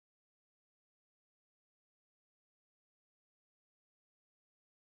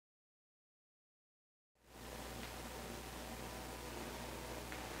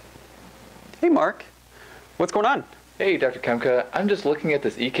Hey, Mark. What's going on? Hey, Dr. Kemka. I'm just looking at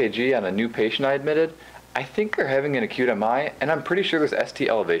this EKG on a new patient I admitted. I think they're having an acute MI, and I'm pretty sure there's ST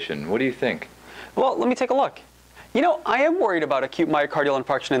elevation. What do you think? Well, let me take a look. You know, I am worried about acute myocardial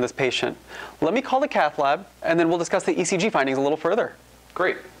infarction in this patient. Let me call the cath lab, and then we'll discuss the ECG findings a little further.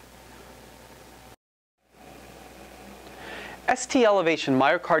 Great. ST elevation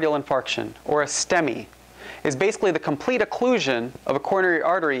myocardial infarction, or a STEMI, is basically the complete occlusion of a coronary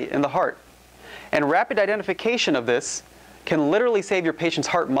artery in the heart. And rapid identification of this can literally save your patient's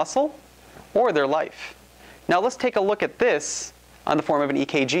heart muscle or their life. Now let's take a look at this on the form of an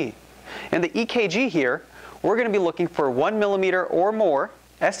EKG. In the EKG here, we're going to be looking for 1 millimeter or more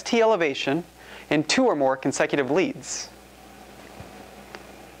ST elevation in 2 or more consecutive leads.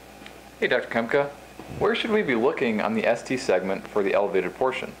 Hey, Dr. Kemka. Where should we be looking on the ST segment for the elevated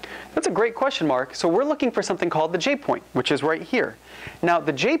portion? That's a great question, Mark. So we're looking for something called the J point, which is right here. Now,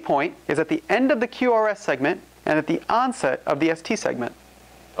 the J point is at the end of the QRS segment and at the onset of the ST segment.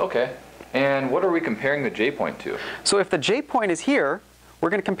 Okay. And what are we comparing the J point to? So if the J point is here, we're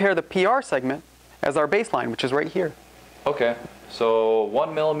going to compare the PR segment as our baseline, which is right here. Okay. So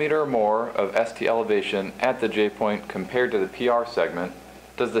 1 millimeter or more of ST elevation at the J point compared to the PR segment.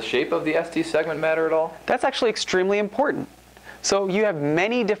 Does the shape of the ST segment matter at all? That's actually extremely important. So you have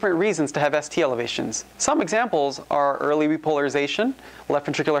many different reasons to have ST elevations. Some examples are early repolarization, left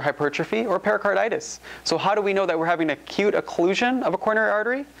ventricular hypertrophy, or pericarditis. So how do we know that we're having acute occlusion of a coronary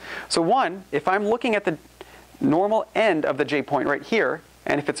artery? So one, if I'm looking at the normal end of the J point right here,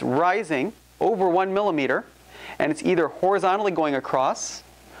 and if it's rising over 1 millimeter, and it's either horizontally going across,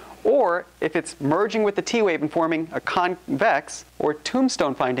 or if it's merging with the T wave and forming a convex or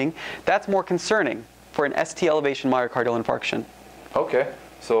tombstone finding, that's more concerning for an ST elevation myocardial infarction. Okay,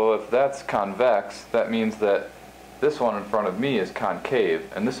 so if that's convex, that means that this one in front of me is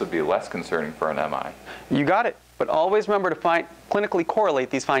concave, and this would be less concerning for an MI. You got it, but always remember to clinically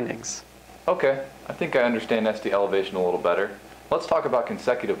correlate these findings. Okay, I think I understand ST elevation a little better. Let's talk about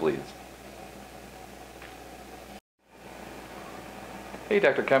consecutive leads. Hey,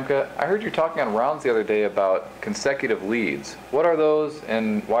 Dr. Kemka, I heard you talking on rounds the other day about consecutive leads. What are those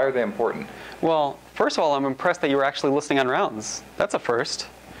and why are they important? Well, first of all, I'm impressed that you were actually listening on rounds. That's a first.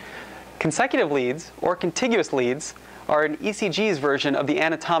 Consecutive leads, or contiguous leads, are an ECG's version of the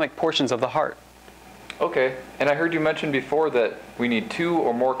anatomic portions of the heart. Okay, and I heard you mention before that we need 2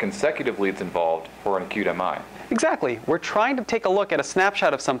 or more consecutive leads involved for an acute MI. Exactly. We're trying to take a look at a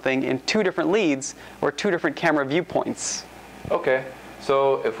snapshot of something in 2 different leads or 2 different camera viewpoints. Okay.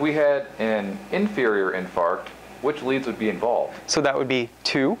 So if we had an inferior infarct, which leads would be involved? So that would be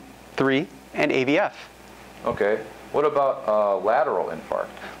 2, 3, and AVF. Okay. What about lateral infarct?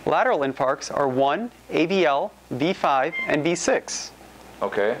 Lateral infarcts are 1, AVL, V5, and V6.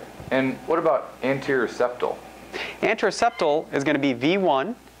 Okay. And what about anterior septal? Anterior septal is going to be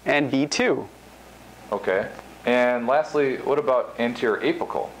V1 and V2. Okay. And lastly, what about anterior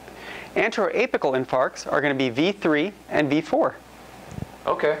apical? Anterior apical infarcts are going to be V3 and V4.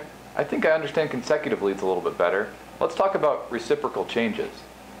 Okay, I think I understand consecutive leads a little bit better. Let's talk about reciprocal changes.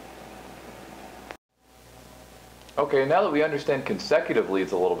 Okay, now that we understand consecutive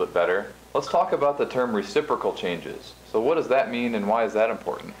leads a little bit better, let's talk about the term reciprocal changes. So what does that mean and why is that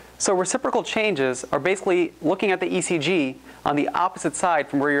important? So reciprocal changes are basically looking at the ECG on the opposite side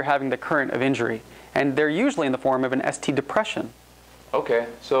from where you're having the current of injury. And they're usually in the form of an ST depression. Okay,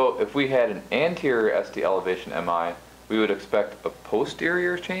 so if we had an anterior ST elevation MI, we would expect a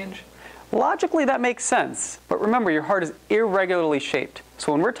posterior change? Logically, that makes sense. But remember, your heart is irregularly shaped.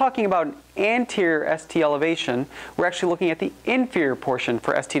 So when we're talking about an anterior ST elevation, we're actually looking at the inferior portion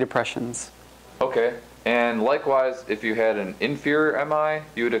for ST depressions. Okay. And likewise, if you had an inferior MI,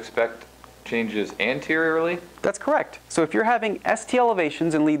 you would expect changes anteriorly? That's correct. So if you're having ST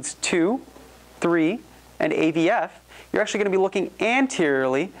elevations in leads 2, 3, and AVF, you're actually going to be looking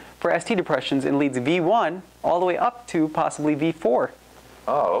anteriorly for ST depressions in leads V1 all the way up to possibly V4.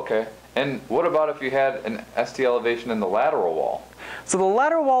 Oh, okay. And what about if you had an ST elevation in the lateral wall? So the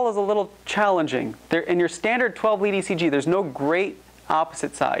lateral wall is a little challenging. In your standard 12-lead ECG, there's no great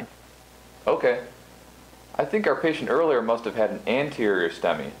opposite side. Okay. I think our patient earlier must have had an anterior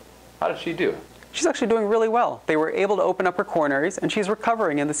STEMI. How did she do? She's actually doing really well. They were able to open up her coronaries, and she's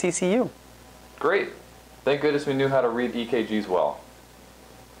recovering in the CCU. Great. Thank goodness we knew how to read EKGs well.